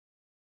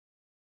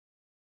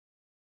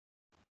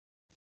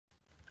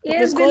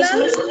Yes, Because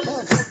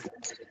Bilal.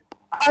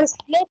 I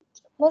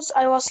slept, miss,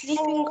 I was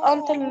sleeping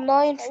until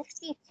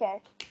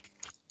 9:15.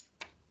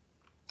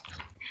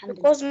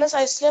 Because miss,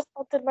 I slept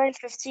until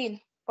 9:15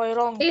 by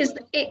wrong.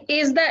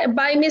 Is that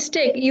by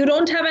mistake? You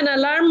don't have an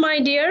alarm, my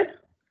dear?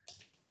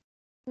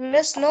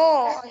 Miss, no,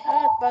 I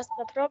had, but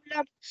the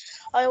problem,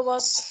 I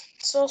was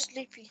so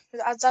sleepy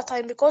at that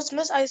time because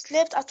miss, I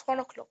slept at 1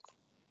 o'clock.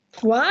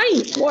 Why?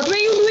 What were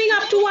you doing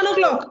up to 1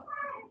 o'clock?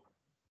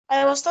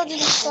 I was studying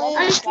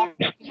science,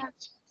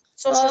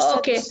 social Oh,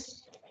 okay.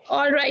 studies.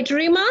 All right,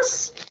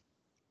 Rimas.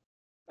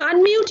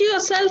 Unmute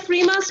yourself,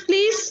 Rimas,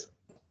 please.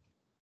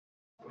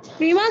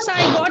 Rimas,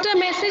 I got a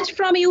message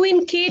from you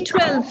in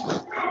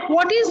K12.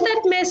 What is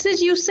that message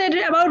you said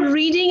about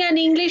reading and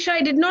English?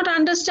 I did not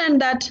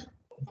understand that.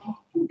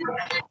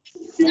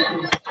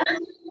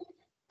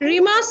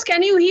 Rimas,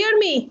 can you hear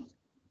me?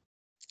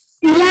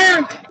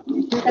 Yeah.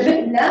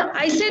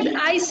 I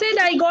said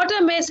I got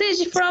a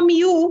message from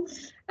you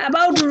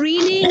about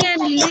reading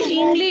and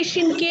English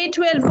in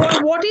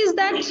K12. What is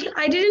that?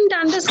 I didn't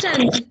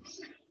understand.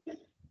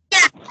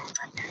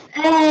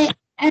 Uh,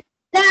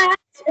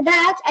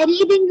 that's a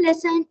reading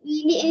lesson.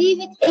 Read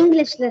it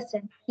English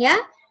lesson. Yeah.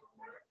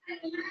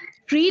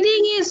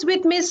 Reading is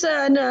with Miss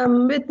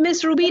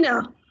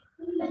Rubina.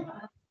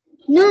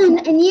 No,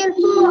 in year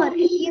 4.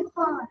 In year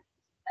 4.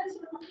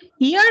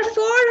 Year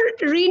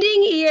 4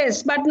 reading,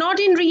 yes, but not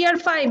in year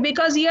 5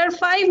 because year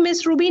 5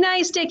 Miss Rubina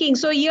is taking.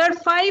 So year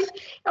 5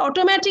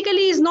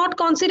 automatically is not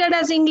considered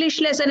as English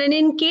lesson. And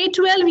in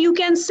K12 you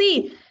can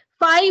see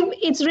 5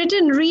 it's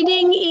written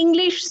reading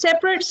English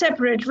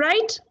separate,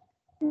 right?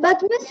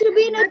 But Miss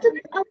Rubina took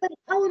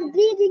our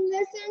reading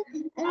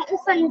lesson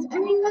science,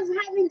 and he was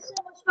having so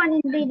much fun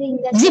in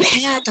reading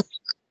lesson.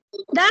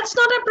 That's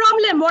not a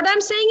problem. What I'm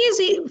saying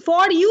is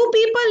for you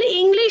people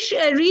English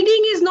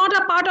reading is not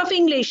a part of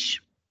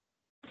English.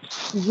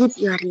 I'm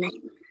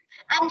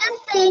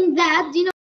just saying that